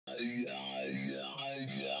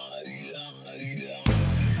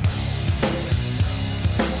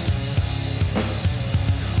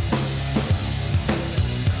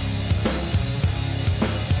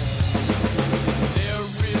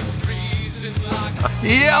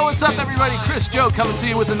Yeah, what's up everybody? Chris Joe coming to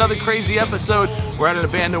you with another crazy episode. We're at an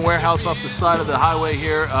abandoned warehouse off the side of the highway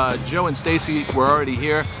here. Joe and Stacy were already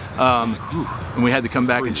here, and we had to come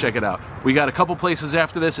back and check it out. We got a couple places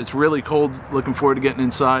after this. It's really cold. Looking forward to getting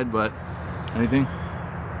inside, but anything?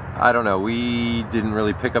 I don't know. We didn't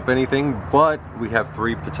really pick up anything, but we have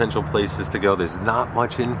 3 potential places to go. There's not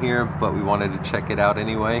much in here, but we wanted to check it out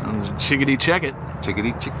anyway. Chickadee check it.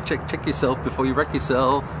 Chickadee check yourself before you wreck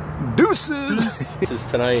yourself. Deuces! This is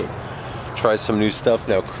tonight. Try some new stuff.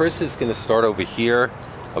 Now Chris is going to start over here.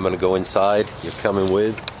 I'm going to go inside. You're coming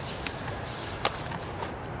with.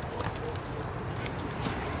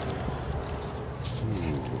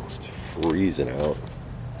 Ooh, it's freezing out.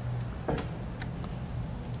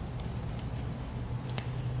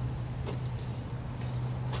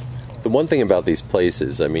 The one thing about these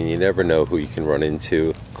places, I mean, you never know who you can run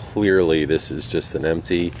into. Clearly, this is just an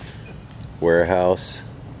empty warehouse.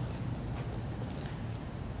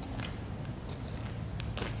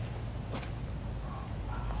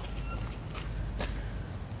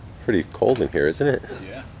 Pretty cold in here, isn't it?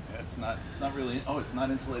 Yeah, it's not really, oh, it's not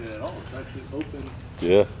insulated at all. It's actually open.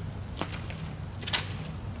 Yeah.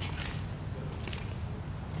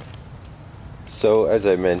 So, as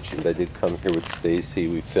I mentioned, I did come here with Stacy.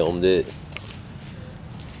 We filmed it.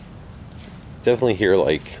 Definitely hear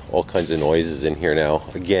like all kinds of noises in here now.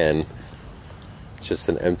 Again, it's just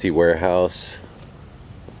an empty warehouse.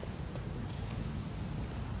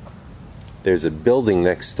 There's a building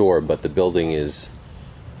next door, but the building is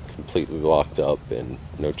completely locked up and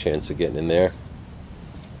no chance of getting in there.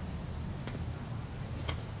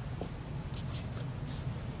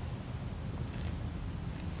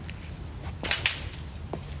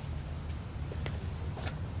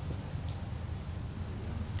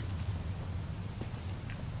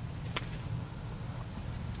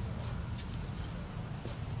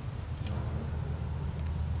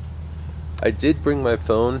 I did bring my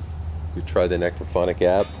phone. We tried the Necrophonic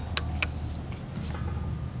app.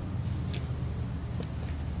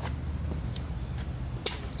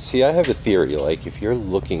 See, I have a theory, like if you're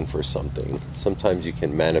looking for something, sometimes you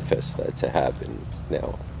can manifest that to happen.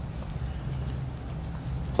 Now,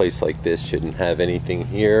 a place like this shouldn't have anything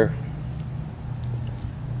here,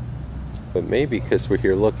 but maybe because we're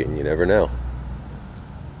here looking, you never know.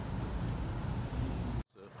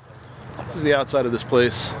 This is the outside of this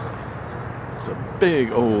place. It's a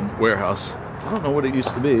big old warehouse. I don't know what it used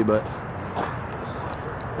to be, but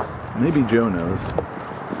maybe Joe knows.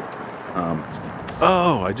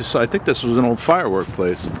 Oh, I think this was an old firework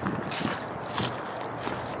place.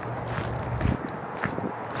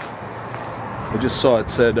 I just saw it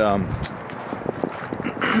said, here,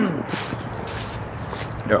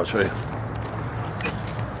 I'll show you.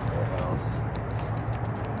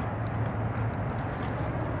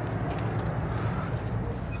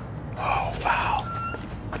 Oh, wow.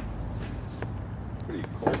 Pretty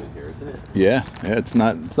cold in here, isn't it? Yeah, it's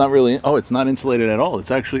not really, oh, it's not insulated at all.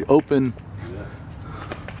 It's actually open.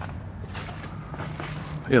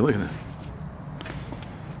 Yeah, look at that.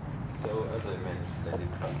 So, as I mentioned, I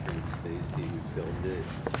did come here with Stacy. We filmed it.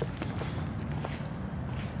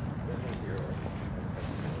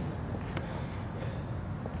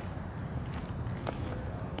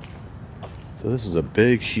 So this is a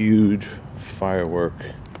big, huge firework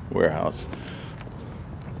warehouse.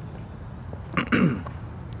 In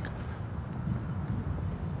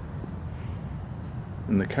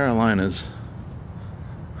the Carolinas,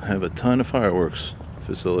 have a ton of fireworks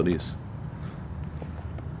facilities.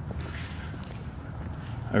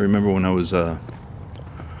 I remember when I was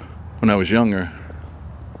younger,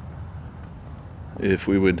 if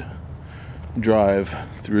we would drive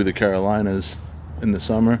through the Carolinas in the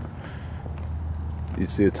summer, you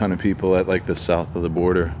see a ton of people at like the south of the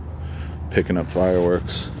border picking up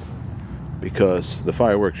fireworks, because the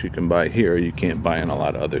fireworks you can buy here you can't buy in a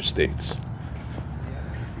lot of other states.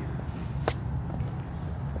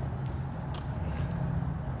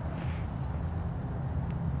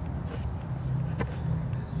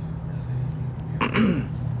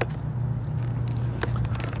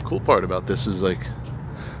 Cool part about this is like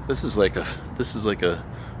this is like a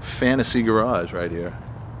fantasy garage right here.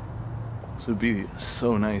 This would be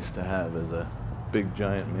so nice to have as a big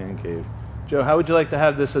giant man cave. Joe, how would you like to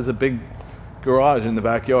have this as a big garage in the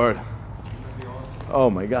backyard? That'd be awesome. Oh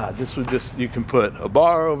my God, this would just, you can put a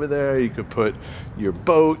bar over there, you could put your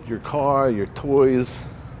boat, your car, your toys.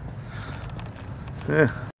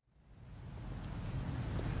 Yeah.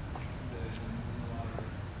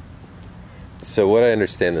 So what I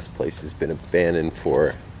understand, this place has been abandoned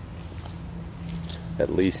for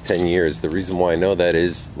at least 10 years. The reason why I know that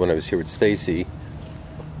is when I was here with Stacy,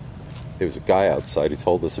 there was a guy outside who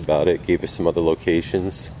told us about it, gave us some other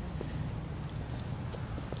locations.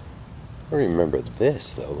 I remember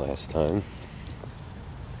this though last time.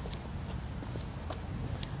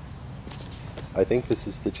 I think this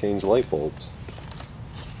is to change light bulbs.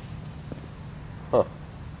 Huh.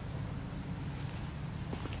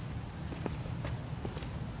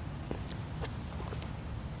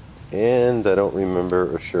 And I don't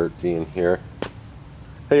remember a shirt being here.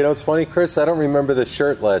 Hey, you know what's funny, Chris? I don't remember the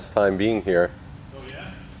shirt last time being here. Oh,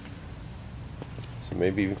 yeah? So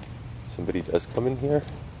maybe somebody does come in here?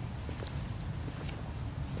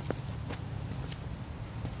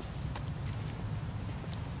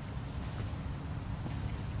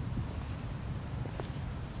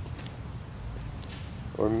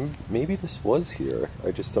 Or maybe this was here.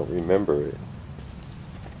 I just don't remember it.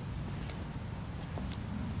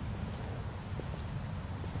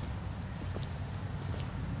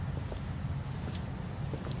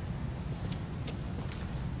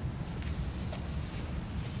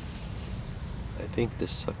 I think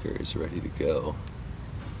this sucker is ready to go.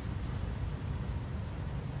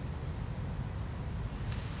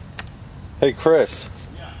 Hey Chris,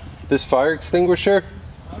 Yeah. this fire extinguisher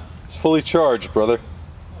is fully charged, brother.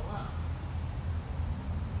 Oh, wow.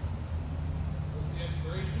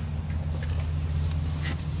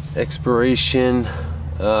 What's the expiration?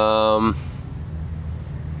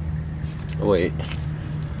 Expiration, wait.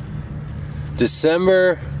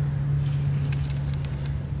 December.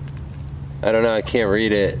 I don't know, I can't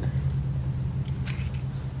read it.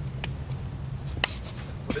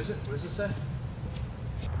 What is it? What does it say?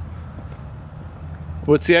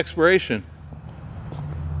 What's the expiration?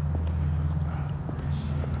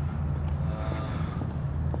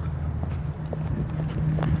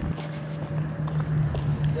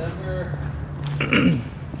 December. I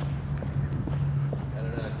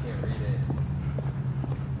don't know, I can't read it.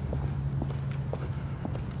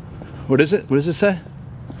 What is it? What does it say?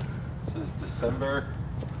 It says December.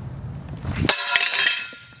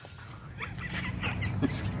 You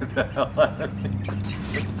scared the hell out of me.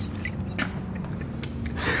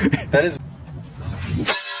 That is.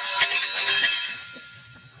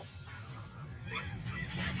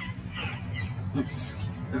 You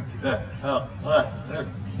scared the hell out of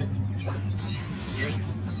me.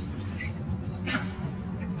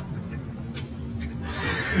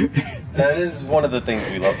 That is one of the things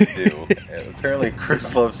we love to do. Apparently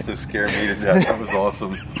Chris loves to scare me to death. That was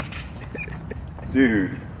awesome.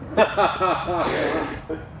 Dude.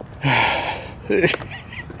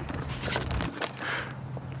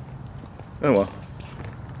 Oh well.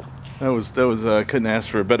 That was couldn't ask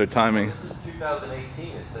for a better timing. This is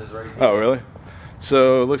 2018, it says right here. Oh really?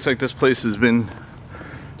 So it looks like this place has been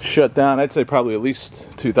shut down. I'd say probably at least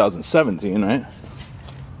 2017, right?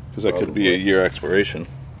 Because that could be a year expiration.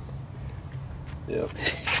 Yep.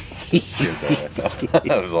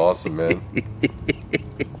 That was awesome, man. We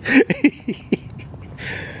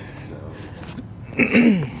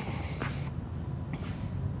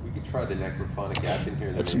could try the necrophonic app in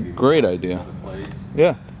here. That's a great idea.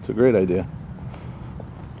 Yeah, it's a great idea.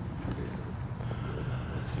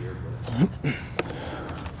 I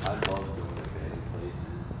love going to abandoned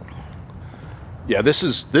places. Yeah, this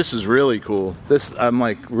is really cool. I'm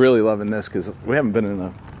like really loving this because we haven't been in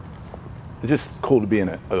a. It's just cool to be in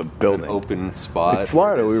a building. An open spot. In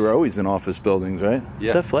Florida, we were always in office buildings, right? Yeah.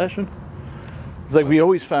 Is that flashing? It's like we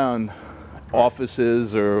always found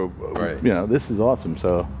offices or, Right. you know, this is awesome.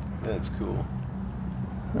 So That's cool.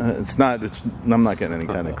 I'm not getting any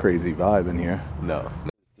kind of crazy vibe in here. No.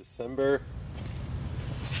 December.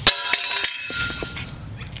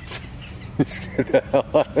 You scared the hell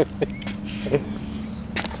out of me.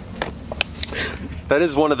 That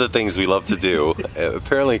is one of the things we love to do.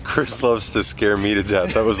 Apparently Chris loves to scare me to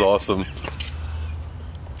death. That was awesome.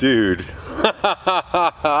 Dude.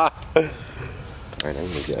 Alright,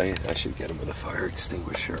 I should get him with a fire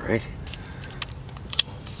extinguisher, right?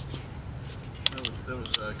 That was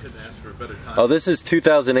couldn't ask for a better time. Oh, this is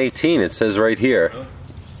 2018, it says right here.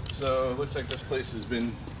 So it looks like this place has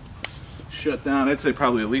been shut down. I'd say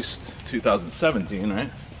probably at least 2017, right?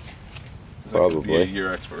 'Cause that could be a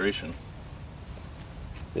year expiration.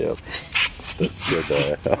 Yep. That's good.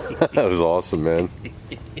 That was awesome, man.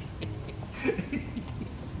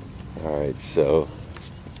 Alright, so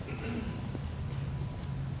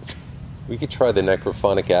we could try the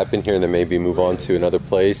necrophonic app in here and then maybe move on to another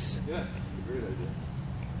place. Yeah, it's a great idea.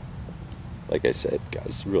 Like I said,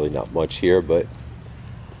 guys, really not much here, but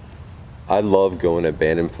I love going to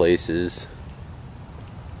abandoned places.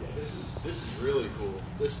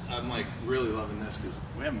 I'm like really loving this because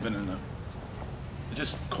we haven't been in a. It's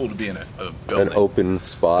just cool to be in a building. An open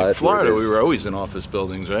spot. In Florida, we were always in office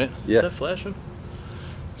buildings, right? Yeah. Is that flashing?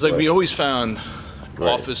 It's like we always found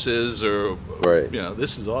offices or, you know,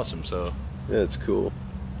 this is awesome. So yeah, it's cool.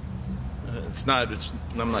 It's not.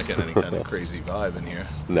 I'm not getting any kind of crazy vibe in here.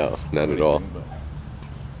 No, not at all.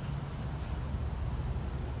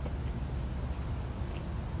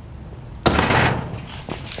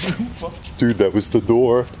 Dude, that was the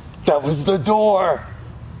door. That was the door.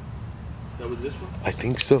 That was this one? I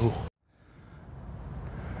think so.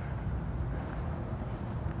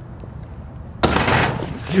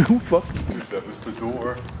 You fuck. Dude, that was the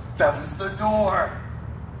door. That was the door.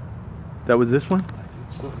 That was this one? I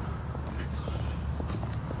think so.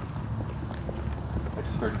 I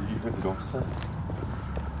just heard you heard the door set.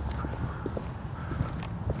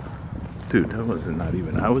 Dude, that wasn't not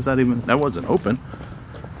even. How was that even? That wasn't open.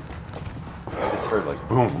 I just heard like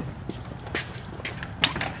boom.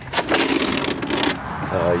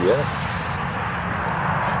 Yeah.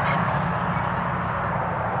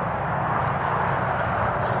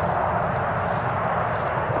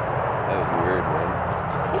 That was weird, man.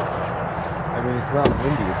 I mean, it's not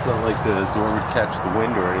windy. It's not like the door would catch the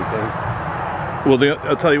wind or anything. Well,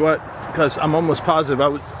 I'll tell you what, because I'm almost positive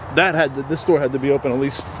this door had to be open at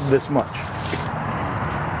least this much.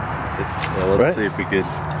 Yeah, let's see if we could.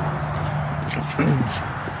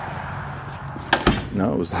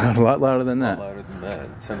 No, it was a lot louder than that. Louder than that.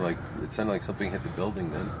 It sounded like something hit the building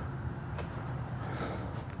then.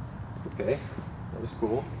 Okay, that was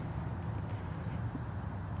cool.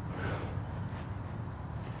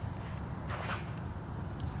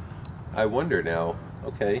 I wonder now.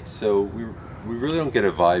 Okay, so we really don't get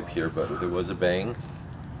a vibe here, but there was a bang.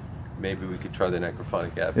 Maybe we could try the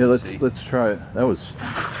necrophonic app. Yeah, and see. let's try it. That was.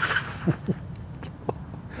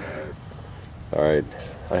 All right,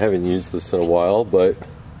 I haven't used this in a while, but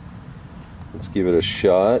let's give it a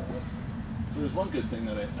shot. There's one good thing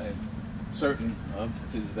that I'm certain of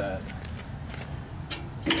is that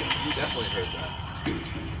you definitely heard that.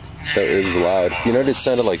 It was loud. You know, it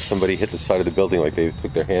sounded like somebody hit the side of the building, like they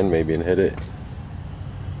took their hand maybe and hit it.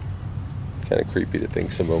 Kind of creepy to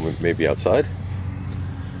think someone maybe outside.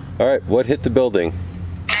 All right, what hit the building?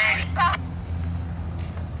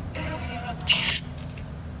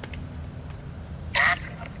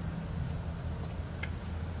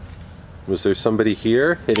 Was there somebody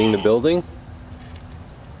here hitting the building?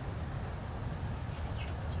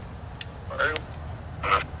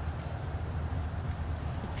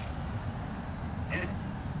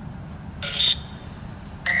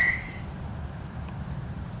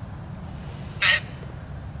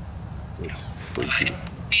 That's freaky.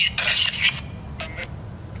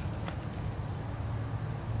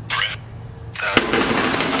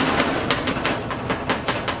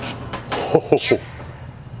 Oh.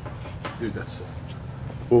 Dude, that's.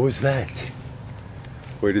 What was that?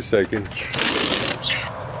 Wait a second. It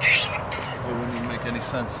wouldn't even make any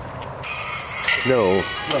sense. No.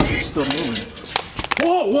 Look, it's still moving.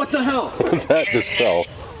 Whoa, what the hell? That just fell.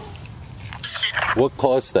 What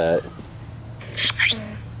caused that?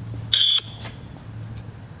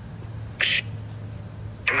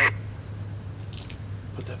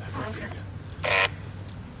 Put that back up again.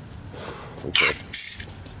 Okay.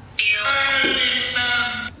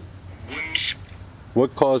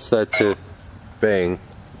 What caused that to bang?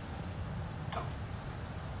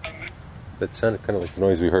 That sounded kind of like the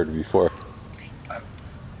noise we heard before.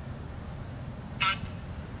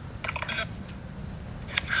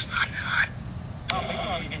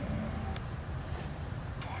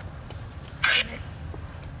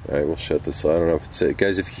 Alright, we'll shut this off. I don't know if it's it.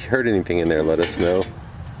 Guys, if you heard anything in there, let us know.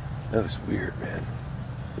 That was weird, man.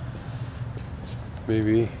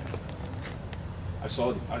 Maybe. I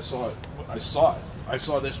saw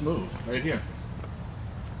this move right here.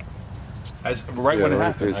 When it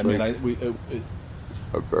happened. I mean, like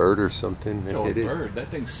a bird or something that hit a it. bird. That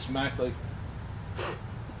thing smacked like.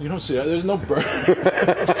 You don't see that. There's no bird.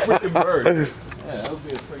 Freaking bird. Yeah, that would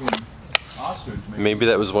be a freaking ostrich. Maybe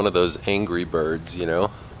that was one of those angry birds, you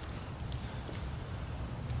know?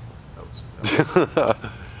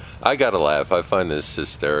 I gotta laugh. I find this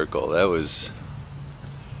hysterical. That was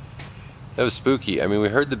spooky. I mean, we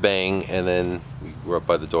heard the bang, and then we were up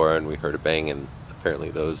by the door, and we heard a bang, and apparently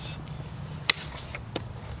those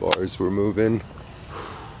bars were moving.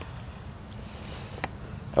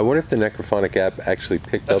 I wonder if the necrophonic app actually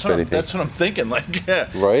picked up anything. That's what I'm thinking. Like, yeah.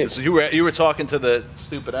 Right? So you were talking to the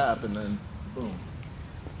stupid app, and then boom.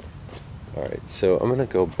 All right. So I'm gonna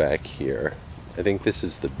go back here. I think this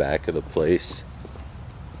is the back of the place.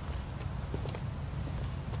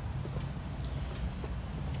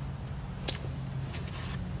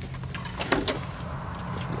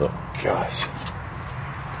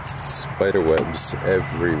 Spider webs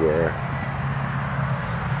everywhere.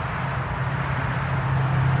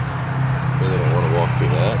 I really don't want to walk through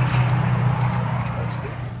that.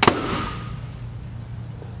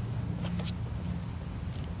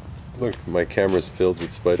 Look, my camera's filled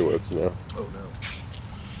with spider webs now. Oh no.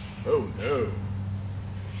 Oh no.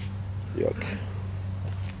 Yuck.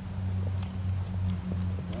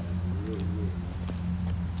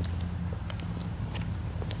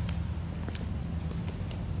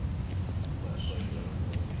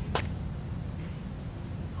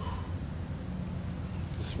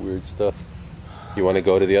 Just weird stuff. You want to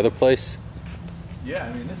go to the other place? Yeah,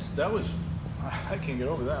 I mean that was, I can't get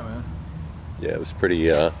over that, man. Yeah, it was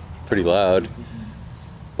pretty loud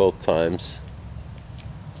both times.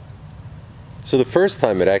 So the first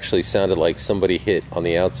time it actually sounded like somebody hit on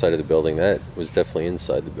the outside of the building. That was definitely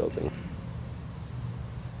inside the building.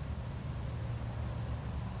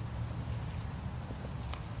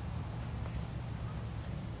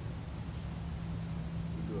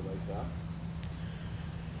 Do it like that.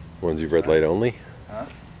 Ones you've red light only? Huh?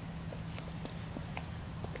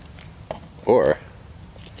 Or,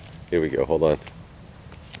 here we go, hold on.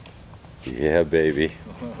 Yeah, baby.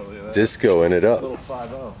 Oh, Discoing it up. Little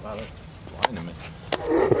 5-0. Wow, that's blind to me.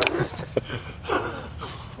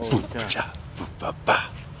 Holy cow.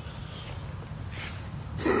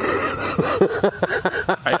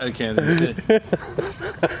 I can't even see it.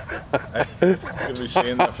 I'm going to be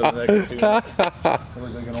saying that for the next 2 minutes. I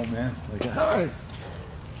look like an old man. Like, all right.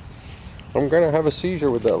 I'm gonna have a seizure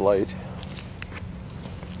with that light.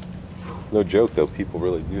 No joke though, people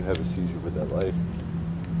really do have a seizure with that light.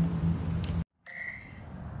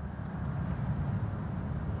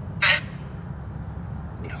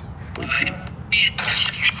 That's freaky.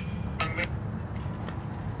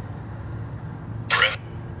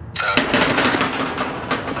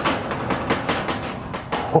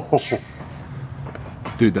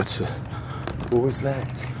 Dude, that's What was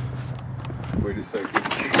that? Wait a second.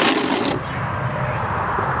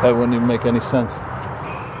 that wouldn't even make any sense.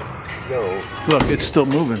 No. Look, it's still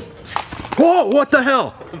moving. Whoa, what the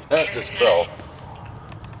hell? That just fell.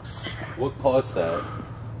 What caused that?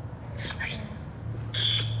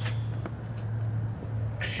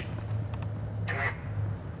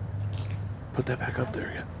 Put that back up there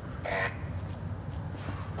again.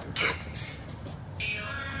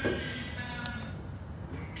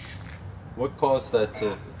 What caused that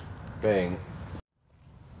to bang?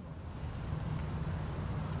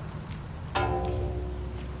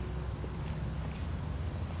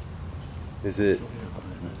 Is it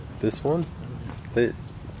this one? That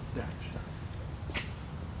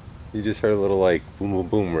you just heard a little like boom boom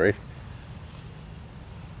boom, right?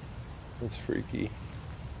 That's freaky.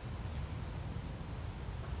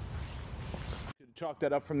 Chalk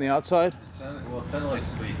that up from the outside? It sounded like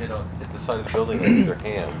somebody hit the side of the building with their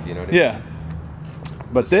hand, you know what I mean? Yeah.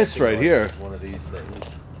 But this right here, one of these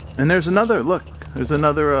things. and there's another, look, there's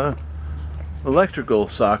another electrical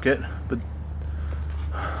socket, but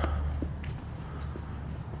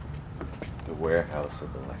The warehouse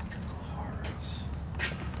of electrical horrors.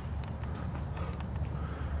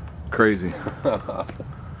 crazy.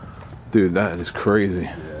 Dude, that is crazy.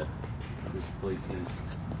 Yeah. This place is.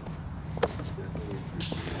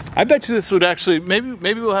 I bet you this would actually,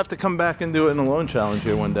 maybe we'll have to come back and do it in a loan challenge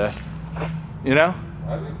here one day. You know?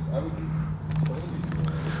 I would totally.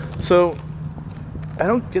 So, I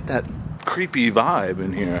don't get that creepy vibe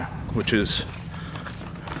in here, which is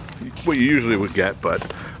what you usually would get, but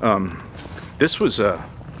this was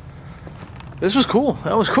cool.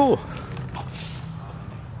 That was cool.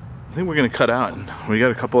 I think we're gonna cut out. We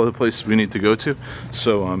got a couple other places we need to go to,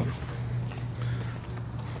 so I don't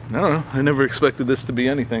know. I never expected this to be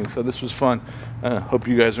anything, so this was fun. Hope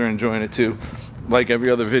you guys are enjoying it too. Like every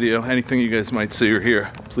other video, anything you guys might see or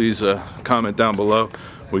hear, please comment down below.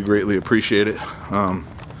 We greatly appreciate it. I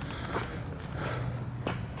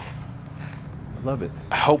love it.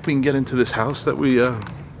 I hope we can get into this house that we're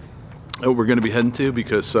going to be heading to,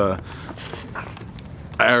 because I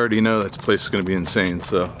already know this place is going to be insane.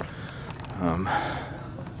 So a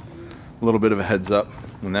little bit of a heads up.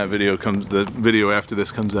 When that video comes, the video after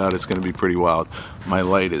this comes out, it's going to be pretty wild. My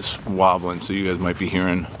light is wobbling, so you guys might be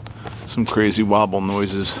hearing some crazy wobble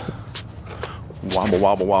noises. Wobble,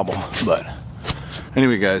 wobble, wobble. But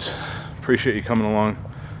anyway, guys, appreciate you coming along.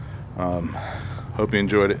 Hope you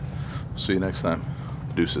enjoyed it. See you next time.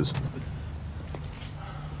 Deuces.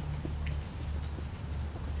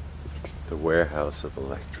 The warehouse of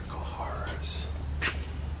electrical horrors.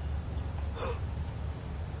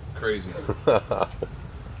 Crazy.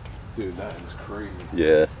 Dude, that is crazy.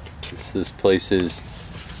 Yeah, this place is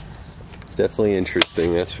Definitely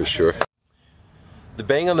interesting, that's for sure. The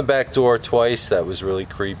bang on the back door twice, that was really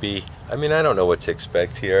creepy. I mean, I don't know what to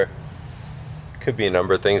expect here. Could be a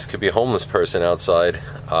number of things. Could be a homeless person outside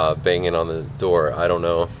banging on the door. I don't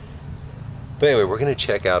know. But anyway, we're going to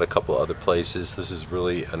check out a couple other places. This is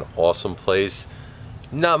really an awesome place.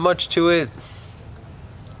 Not much to it.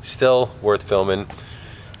 Still worth filming.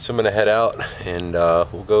 So I'm going to head out and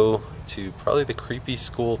we'll go to probably the creepy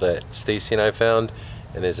school that Stacy and I found.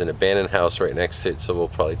 And there's an abandoned house right next to it. So we'll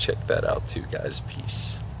probably check that out too, guys.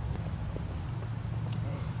 Peace.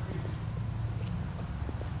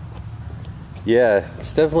 Yeah,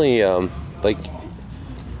 it's definitely like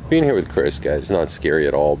being here with Chris, guys, not scary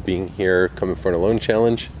at all. Being here, coming for an alone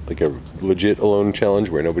challenge, like a legit alone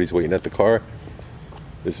challenge where nobody's waiting at the car,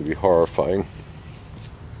 this would be horrifying.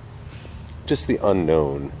 Just the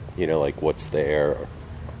unknown, you know, like what's there, or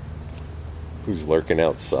who's lurking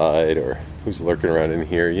outside, or who's lurking around in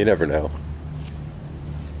here, you never know.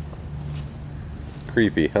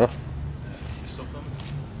 Creepy, huh? You still filming?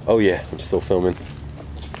 Oh yeah, I'm still filming.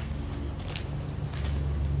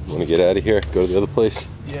 Want to get out of here? Go to the other place?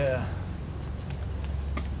 Yeah.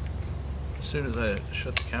 As soon as I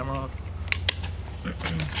shut the camera off,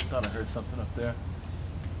 thought I heard something up there.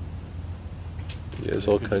 Yeah, there's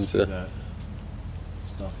all kinds of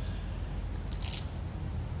stuff.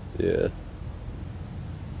 Yeah.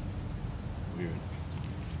 Weird.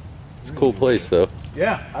 It's a cool place though.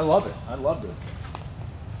 Yeah, I love it. I love this.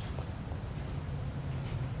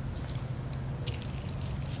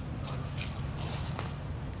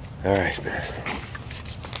 All right, man.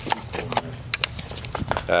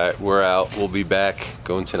 All right, we're out. We'll be back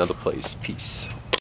going to another place. Peace.